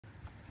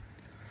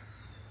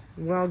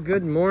Well,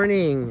 good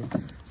morning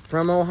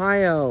from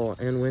Ohio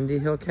and Windy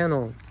Hill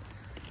Kennel.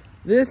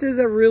 This is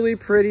a really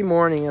pretty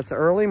morning. It's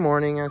early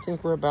morning. I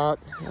think we're about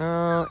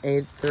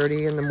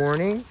 8:30 in the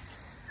morning.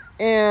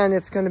 And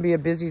it's going to be a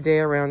busy day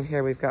around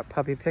here. We've got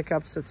puppy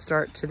pickups that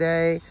start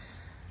today.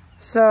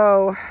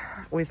 So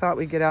we thought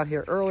we'd get out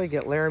here early,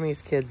 get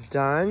Laramie's kids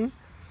done.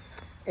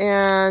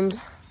 And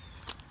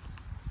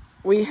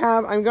we've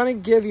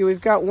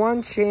got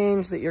one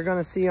change that you're going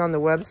to see on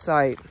the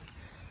website.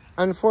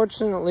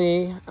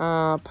 Unfortunately,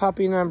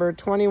 puppy number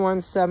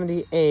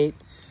 2178,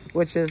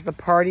 which is the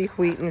Party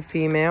Wheaton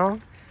female,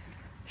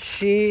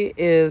 she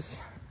is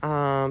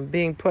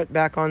being put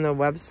back on the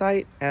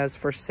website as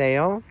for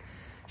sale.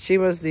 She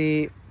was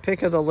the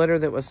pick of the litter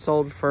that was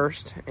sold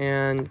first,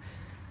 and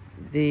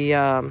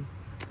the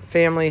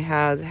family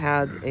had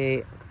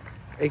a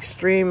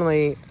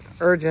extremely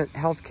urgent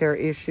healthcare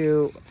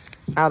issue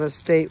out of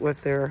state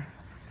with their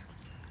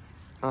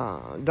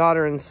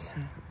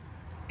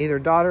either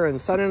daughter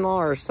and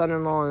son-in-law or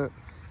son-in-law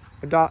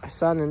and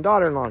son and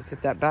daughter-in-law,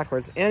 get that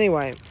backwards.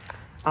 Anyway,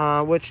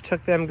 which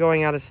took them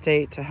going out of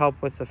state to help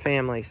with the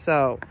family.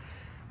 So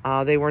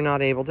they were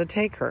not able to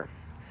take her.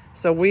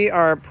 So we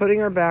are putting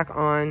her back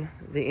on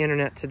the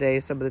internet today.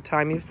 So by the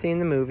time you've seen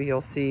the movie,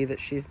 you'll see that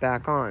she's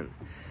back on.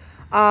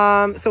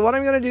 So what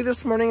I'm going to do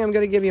this morning, I'm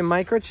going to give you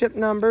microchip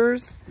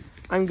numbers.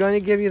 I'm going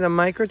to give you the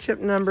microchip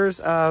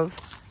numbers of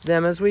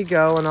them as we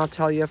go, and I'll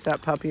tell you if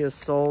that puppy is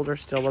sold or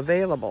still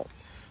available.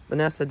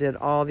 Vanessa did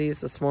all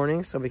these this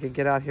morning so we could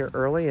get out here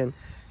early and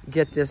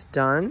get this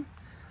done.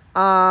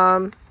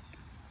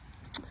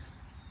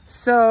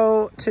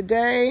 So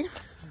today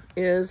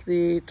is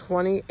the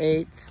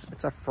 28th.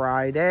 It's a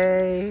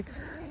Friday.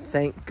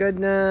 Thank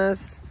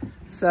goodness.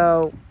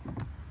 So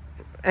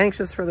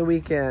anxious for the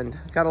weekend.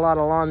 Got a lot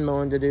of lawn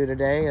mowing to do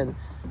today,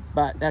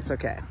 but that's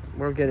okay.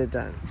 We'll get it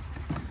done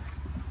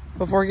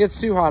before it gets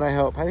too hot, I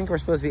hope. I think we're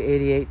supposed to be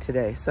 88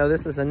 today. So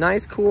this is a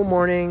nice, cool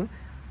morning.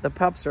 The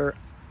pups are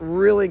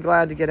really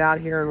glad to get out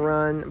here and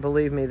run.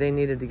 Believe me, they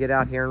needed to get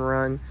out here and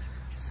run.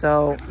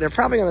 So they're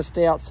probably going to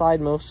stay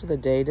outside most of the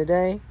day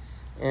today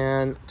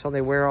and until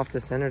they wear off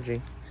this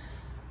energy.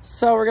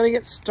 So we're going to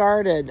get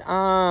started. They're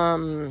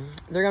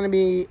going to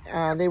be,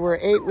 they were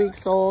 8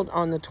 weeks old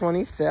on the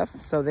 25th,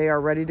 so they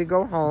are ready to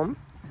go home.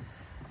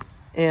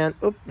 And,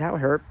 oop, that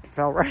hurt.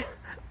 Fell right,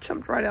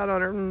 jumped right out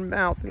on her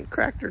mouth and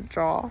cracked her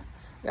jaw.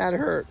 That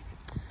hurt.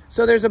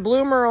 So there's a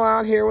blue merle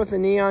out here with a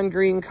neon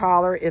green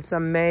collar. It's a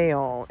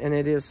male, and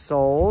it is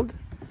sold.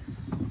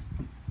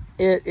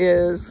 It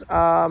is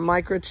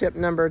microchip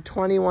number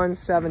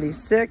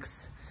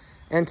 2176,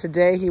 and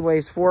today he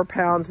weighs 4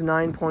 pounds,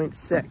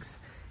 9.6.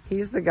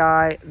 He's the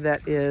guy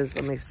that is,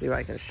 let me see if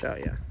I can show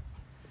you.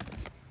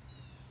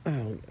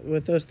 Oh,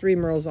 with those three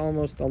merles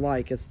almost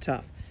alike, it's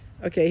tough.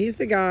 Okay, he's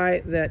the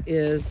guy that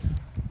is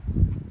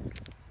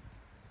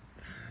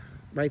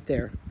right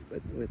there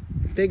with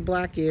big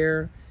black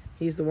ear.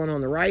 He's the one on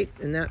the right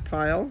in that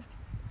pile.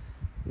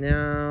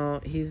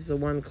 Now, he's the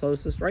one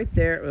closest right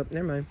there. Oh,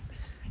 never mind.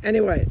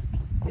 Anyway,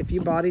 if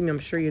you bought him, I'm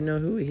sure you know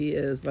who he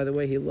is by the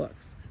way he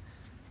looks.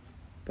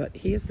 But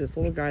he is this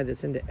little guy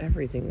that's into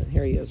everything.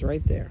 Here he is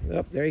right there.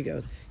 Oh, there he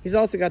goes. He's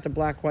also got the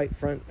black-white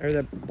front, or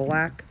the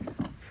black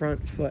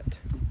front foot.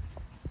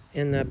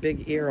 And the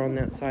big ear on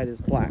that side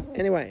is black.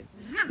 Anyway,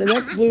 the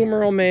next blue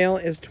merle male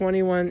is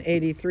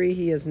 2183.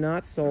 He is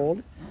not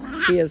sold.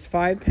 He is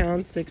 5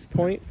 pounds,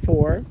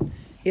 6.4.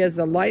 He has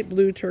the light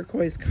blue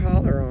turquoise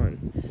collar on.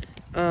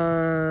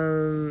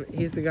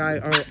 He's the guy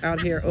out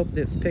here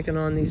that's picking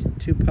on these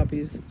two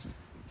puppies.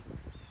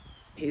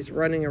 He's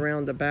running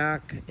around the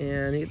back,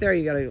 and there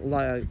you got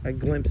a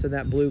glimpse of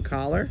that blue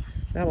collar.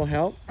 That'll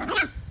help.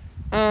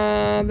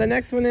 The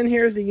next one in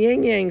here is the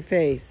yin yang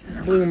face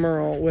blue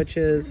merle, which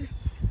is,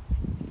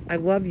 I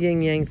love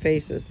yin yang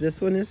faces.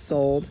 This one is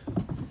sold.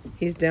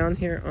 He's down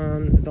here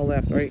on the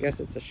left, or I guess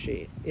it's a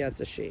she. Yeah, it's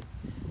a she.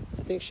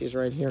 I think she's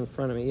right here in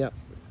front of me. Yep.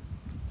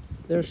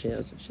 There she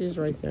is. She's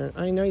right there.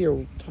 I know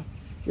you're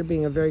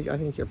being I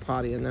think you're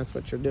potty, and that's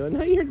what you're doing.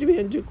 No, you're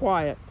being too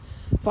quiet.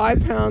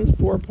 5 pounds,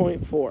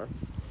 4.4.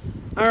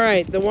 All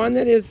right, the one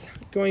that is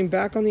going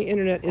back on the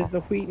internet is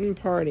the Wheaton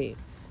Party.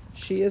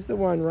 She is the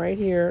one right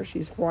here.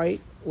 She's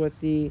white with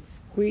the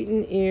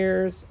Wheaton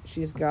ears.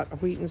 She's got a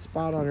Wheaton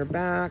spot on her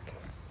back.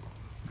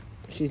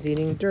 She's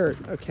eating dirt,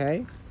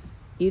 okay?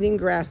 Eating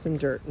grass and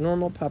dirt.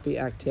 Normal puppy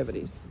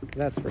activities,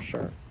 that's for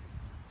sure.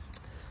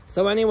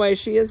 So anyway,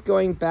 she is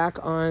going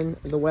back on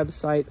the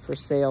website for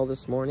sale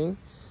this morning.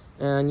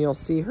 And you'll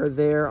see her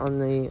there on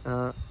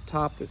the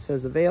top that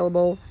says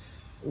available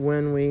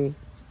when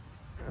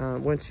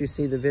once you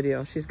see the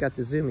video. She's got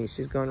the zoomies.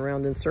 She's going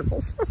around in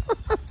circles.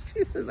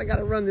 She says, I got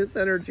to run this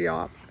energy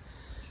off.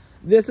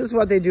 This is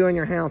what they do in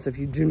your house if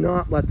you do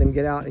not let them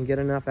get out and get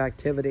enough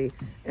activity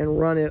and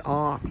run it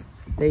off.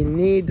 They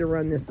need to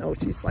run this. Oh,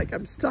 she's like,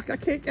 I'm stuck. I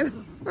can't get it.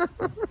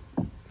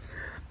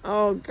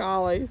 Oh,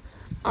 golly.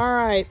 All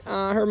right.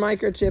 Her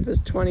microchip is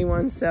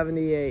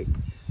 2178.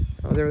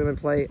 Oh, they're going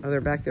to play. Oh,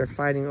 they're back there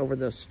fighting over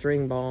the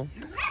string ball.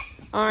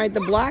 All right, the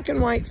black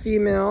and white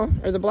female,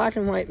 or the black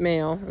and white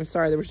male, I'm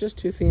sorry, there was just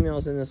 2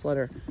 females in this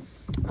litter.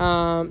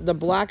 The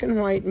black and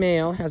white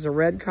male has a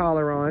red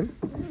collar on,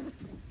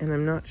 and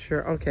I'm not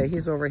sure. Okay,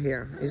 he's over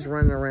here. He's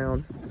running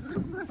around.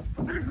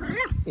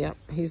 Yep,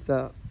 he's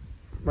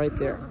right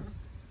there.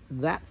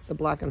 That's the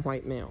black and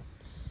white male.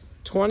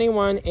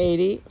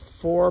 $21.80,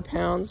 4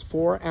 pounds,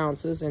 4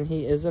 ounces, and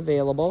he is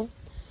available.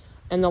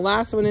 And the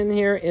last one in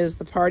here is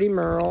the party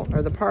merle,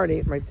 or the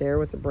party right there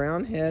with the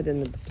brown head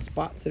and the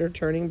spots that are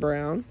turning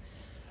brown.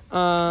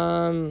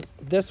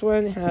 This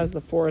one has the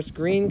forest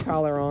green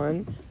collar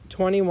on,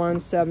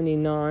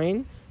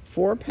 $21.79,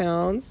 4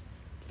 pounds,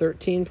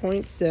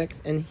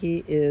 13.6, and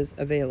he is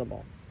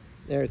available.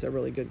 There's a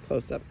really good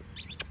close-up.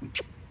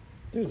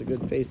 There's a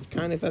good face,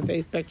 kind of a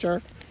face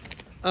picture.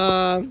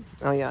 Oh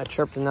yeah, I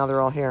chirped and now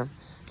they're all here.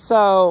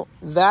 So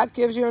that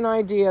gives you an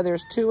idea.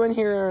 There's 2 in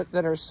here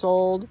that are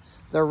sold.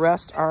 The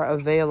rest are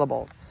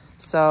available.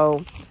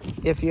 So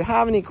if you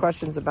have any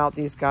questions about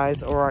these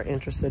guys or are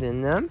interested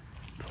in them,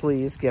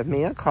 please give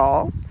me a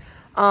call.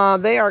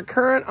 They are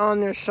current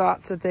on their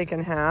shots that they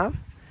can have.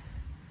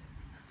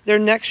 Their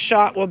next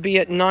shot will be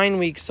at 9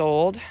 weeks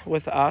old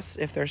with us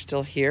if they're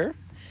still here.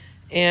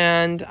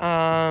 And,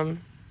 oh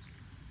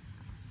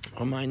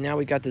my, now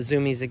we got the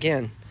zoomies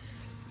again.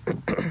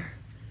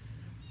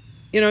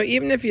 You know,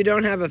 even if you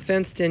don't have a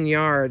fenced-in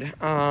yard,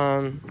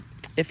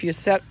 if you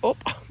set, oh,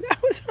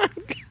 that was,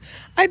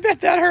 I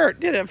bet that hurt.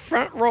 Did a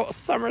front roll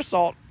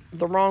somersault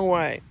the wrong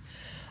way.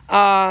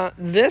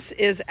 This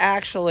is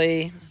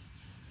actually,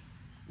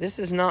 this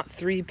is not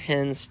 3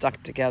 pins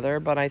stuck together,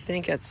 but I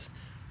think it's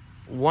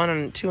 1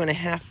 and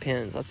 2.5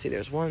 pins. Let's see,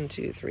 there's 1,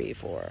 2, 3,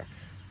 4.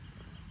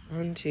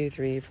 1, 2,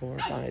 3, 4,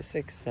 5,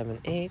 6, 7,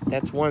 8.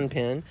 That's 1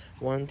 pin.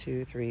 1,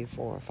 2, 3,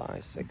 4,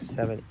 5, 6,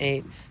 7,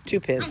 8. 2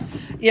 pins.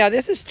 Yeah,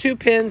 this is 2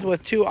 pins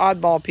with 2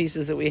 oddball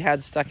pieces that we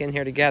had stuck in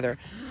here together.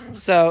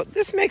 So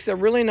this makes a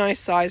really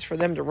nice size for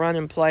them to run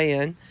and play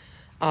in.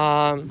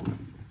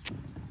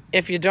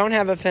 If you don't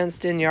have a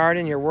fenced-in yard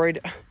and you're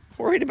worried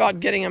about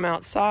getting them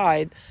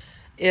outside,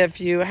 if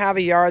you have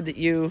a yard that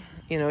you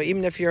know,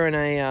 even if you're in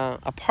a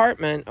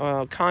apartment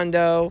or a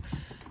condo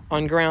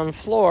on ground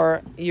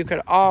floor, you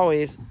could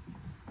always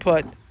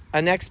put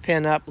a next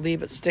pin up,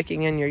 leave it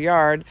sticking in your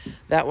yard.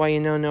 That way you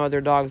know no other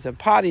dogs have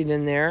pottied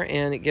in there,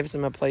 and it gives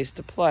them a place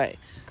to play.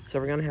 So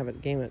we're going to have a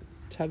game of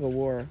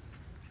tug-of-war,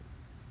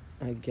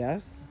 I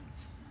guess.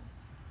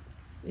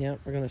 Yeah,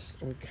 we're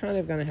kind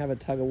of going to have a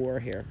tug-of-war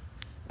here.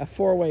 A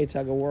 4-way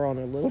tug-of-war on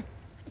a little...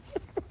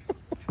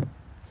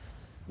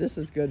 This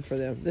is good for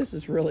them. This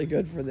is really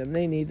good for them.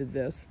 They needed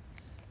this.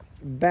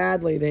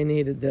 Badly, they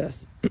needed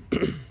this.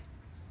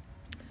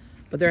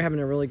 But they're having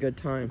a really good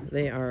time.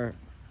 They are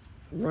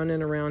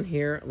running around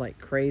here like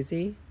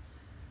crazy.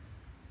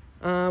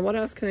 What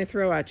else can I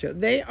throw at you?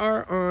 They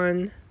are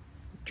on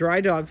dry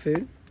dog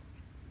food,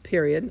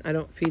 period. I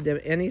don't feed them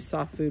any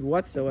soft food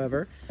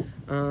whatsoever.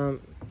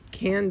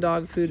 Canned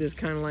dog food is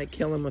kind of like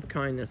kill them with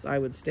kindness. I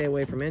would stay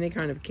away from any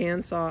kind of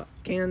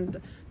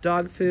canned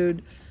dog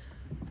food.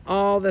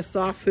 All the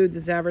soft food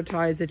that's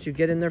advertised that you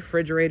get in the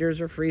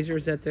refrigerators or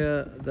freezers at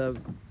the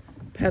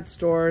pet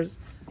stores,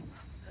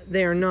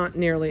 they are not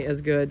nearly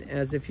as good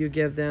as if you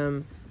give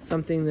them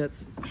something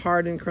that's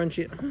hard and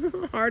crunchy,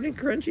 hard and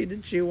crunchy to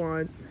chew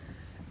on.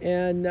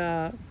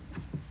 And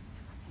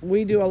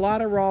we do a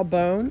lot of raw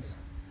bones.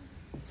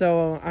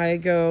 So I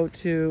go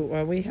to,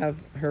 well, we have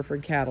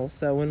Hereford cattle,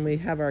 so when we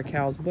have our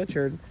cows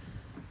butchered,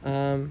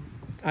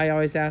 I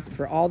always ask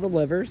for all the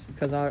livers,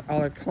 because all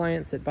our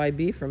clients that buy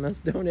beef from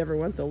us don't ever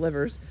want the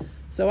livers.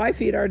 So I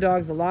feed our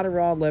dogs a lot of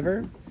raw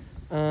liver,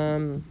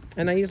 and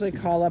I usually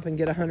call up and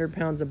get 100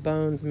 pounds of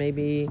bones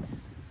maybe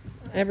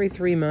every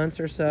 3 months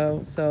or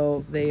so.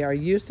 So they are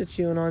used to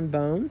chewing on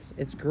bones.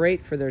 It's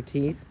great for their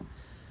teeth.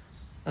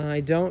 I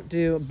don't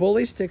do,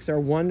 bully sticks are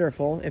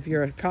wonderful. If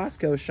you're a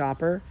Costco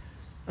shopper,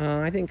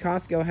 I think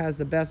Costco has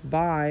the best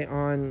buy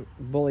on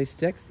bully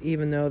sticks,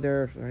 even though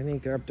I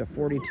think they're up to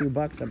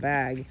 $42 a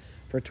bag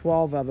for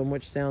 12 of them,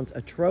 which sounds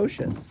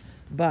atrocious.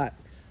 But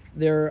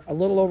they're a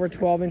little over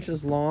 12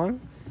 inches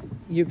long.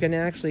 You can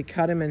actually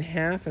cut them in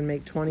half and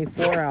make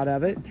 24 out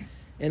of it.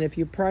 And if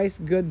you price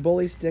good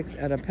bully sticks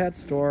at a pet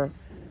store,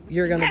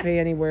 you're going to pay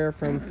anywhere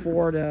from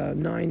 $4 to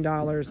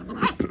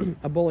 $9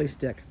 a bully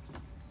stick.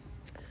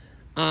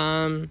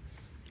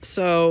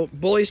 So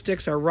bully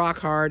sticks are rock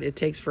hard. It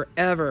takes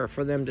forever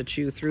for them to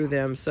chew through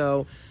them.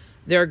 So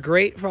they're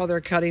great while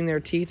they're cutting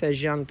their teeth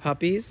as young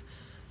puppies.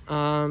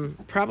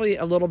 Probably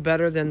a little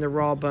better than the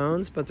raw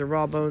bones, but the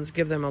raw bones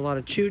give them a lot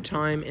of chew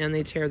time, and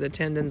they tear the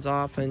tendons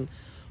off and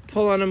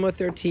pull on them with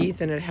their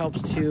teeth, and it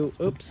helps to,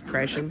 oops,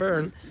 crash and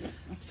burn.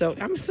 So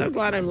I'm so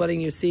glad I'm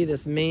letting you see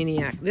this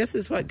maniac. This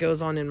is what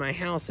goes on in my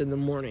house in the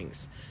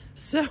mornings.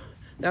 So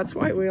that's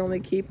why we only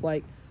keep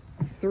like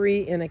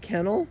 3 in a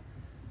kennel.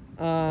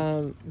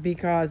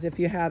 Because if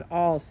you had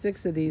all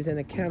 6 of these in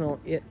a kennel,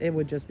 it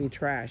would just be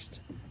trashed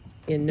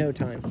in no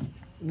time,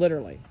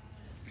 literally.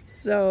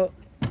 So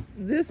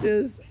this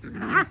is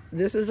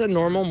a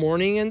normal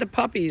morning in the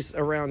puppies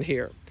around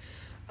here.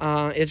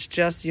 It's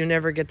just you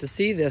never get to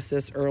see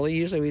this early.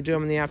 Usually we do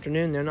them in the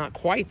afternoon. They're not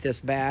quite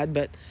this bad,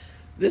 but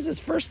this is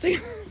first thing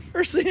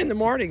in the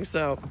morning.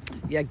 So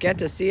you get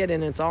to see it,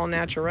 and it's all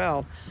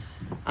natural.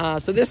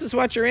 So this is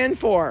what you're in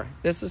for.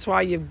 This is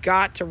why you've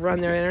got to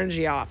run their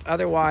energy off.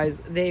 Otherwise,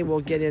 they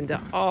will get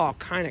into all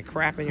kind of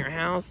crap in your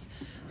house.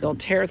 They'll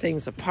tear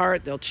things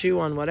apart. They'll chew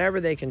on whatever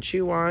they can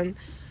chew on.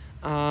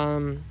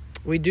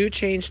 We do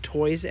change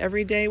toys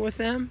every day with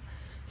them.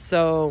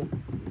 So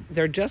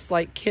they're just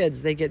like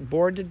kids. They get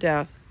bored to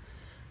death.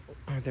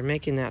 Oh, they're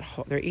making that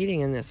hole. They're eating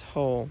in this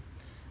hole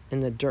in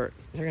the dirt.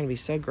 They're going to be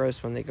so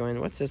gross when they go in.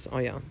 What's this? Oh,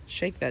 yeah.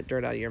 Shake that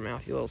dirt out of your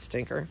mouth, you little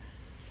stinker.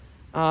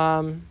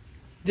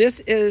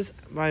 This is,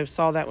 I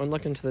saw that one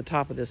looking to the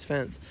top of this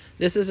fence.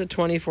 This is a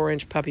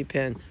 24-inch puppy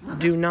pen.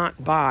 Do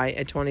not buy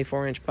a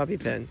 24-inch puppy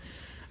pen.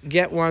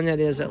 Get one that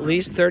is at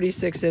least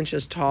 36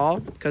 inches tall,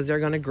 because they're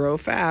going to grow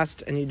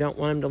fast, and you don't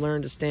want them to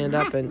learn to stand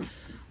up and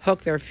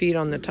hook their feet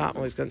on the top.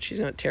 She's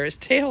going to tear his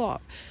tail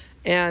off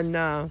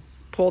and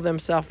pull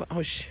themselves.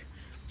 Oh,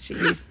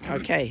 he's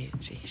okay.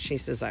 She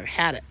says, I've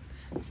had it.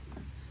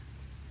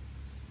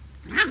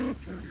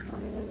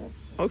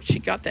 Oh, she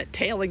got that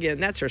tail again.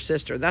 That's her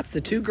sister. That's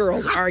the two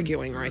girls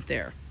arguing right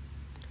there.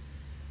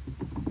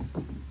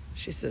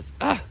 She says,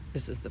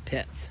 this is the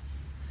pits.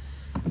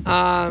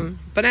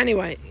 But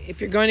anyway,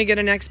 if you're going to get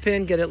an X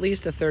pin, get at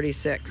least a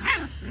 36.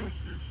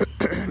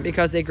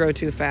 Because they grow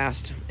too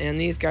fast. And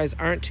these guys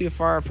aren't too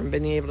far from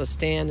being able to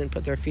stand and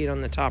put their feet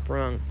on the top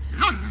rung.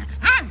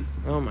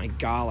 Oh my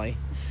golly.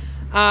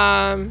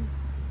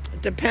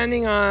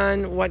 Depending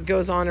on what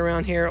goes on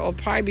around here, it'll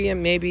probably be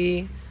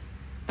maybe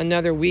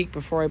another week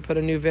before I put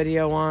a new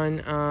video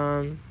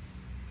on.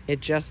 It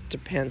just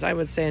depends. I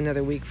would say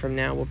another week from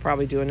now we'll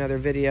probably do another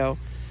video.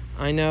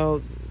 I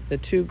know the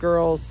two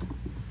girls,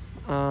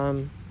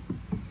 the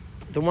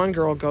one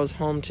girl goes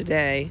home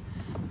today,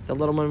 the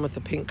little one with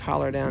the pink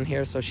collar down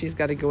here, so she's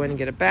got to go in and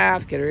get a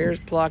bath, get her ears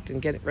plucked,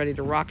 and get it ready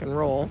to rock and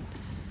roll.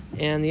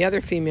 And the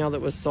other female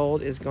that was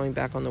sold is going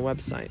back on the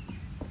website.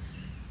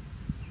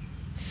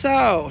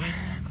 So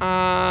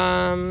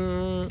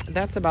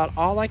that's about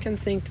all I can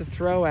think to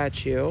throw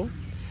at you.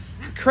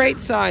 Crate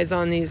size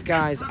on these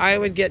guys, I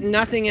would get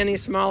nothing any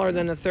smaller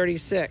than a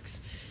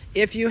 36.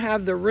 If you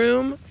have the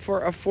room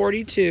for a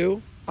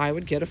 42, I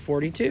would get a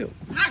 42.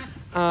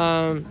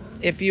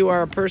 If you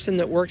are a person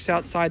that works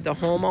outside the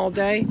home all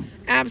day,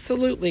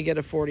 absolutely get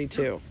a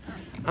 42.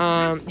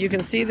 You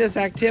can see this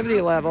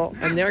activity level,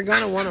 and they're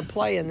going to want to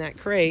play in that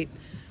crate,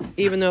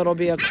 even though it'll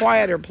be a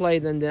quieter play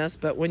than this.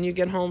 But when you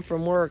get home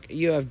from work,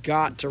 you have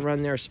got to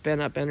run their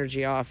spin-up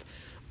energy off,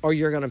 or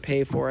you're going to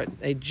pay for it.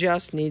 They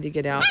just need to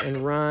get out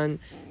and run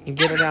and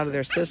get it out of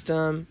their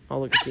system. Oh,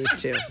 look at these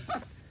two.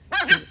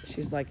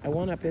 She's like, I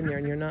want up in there,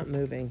 and you're not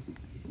moving.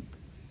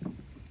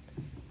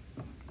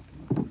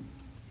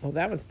 Oh,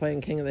 that one's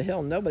playing King of the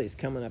Hill. Nobody's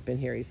coming up in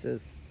here, he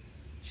says.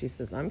 She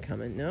says, I'm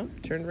coming. No,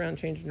 turned around,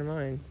 changing her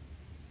mind.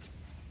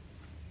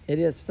 It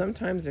is.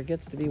 Sometimes there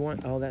gets to be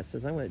one. Oh, that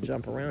says, I'm going to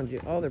jump around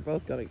you. Oh, they're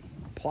both going to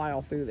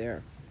pile through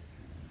there.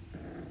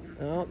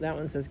 Oh, that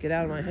one says, get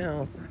out of my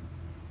house.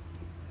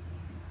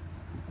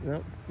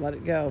 Nope, let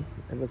it go.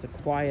 It was a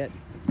quiet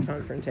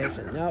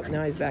confrontation. Nope,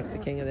 now he's back to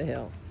King of the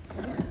Hill.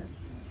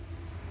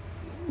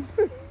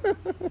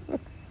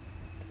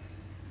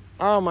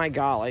 Oh, my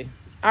golly.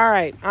 All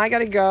right, I got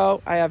to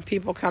go. I have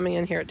people coming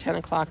in here at 10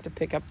 o'clock to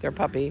pick up their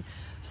puppy.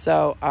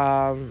 So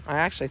I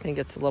actually think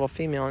it's a little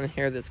female in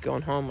here that's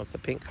going home with the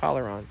pink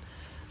collar on.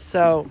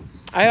 So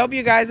I hope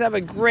you guys have a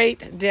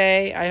great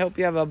day. I hope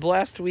you have a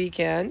blessed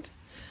weekend.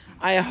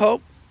 I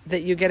hope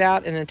that you get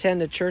out and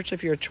attend a church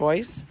of your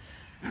choice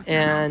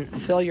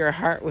and fill your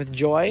heart with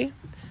joy.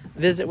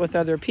 Visit with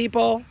other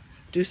people.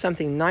 Do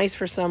something nice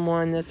for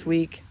someone this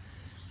week.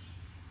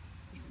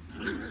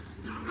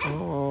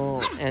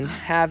 Oh, and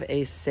have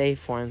a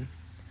safe one.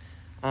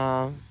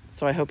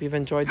 So I hope you've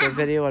enjoyed the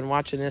video and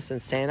watching this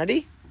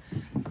insanity.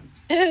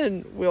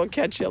 And we'll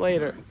catch you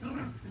later.